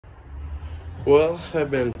Well,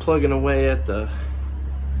 I've been plugging away at the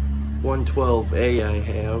 112A I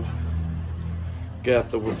have.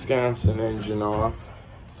 Got the Wisconsin engine off.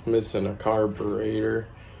 It's missing a carburetor.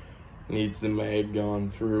 Needs the mag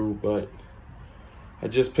gone through, but I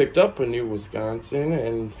just picked up a new Wisconsin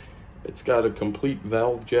and it's got a complete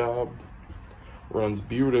valve job. Runs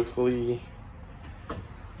beautifully.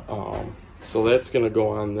 So that's gonna go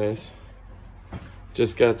on this.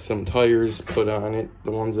 Just got some tires put on it.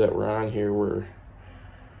 The ones that were on here were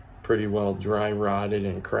pretty well dry rotted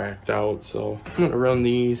and cracked out. So I'm gonna run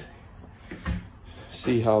these,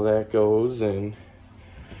 see how that goes, and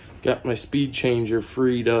got my speed changer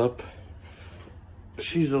freed up.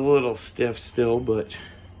 She's a little stiff still, but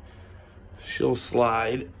she'll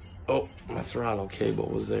slide. Oh, my throttle cable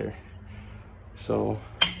was there. So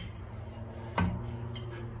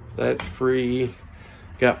that's free.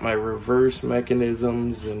 Got my reverse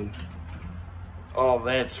mechanisms and all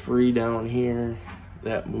that's free down here.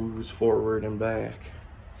 That moves forward and back.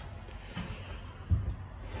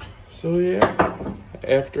 So yeah,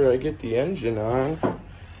 after I get the engine on,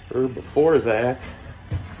 or before that,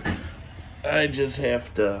 I just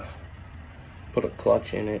have to put a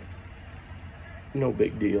clutch in it. No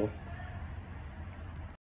big deal.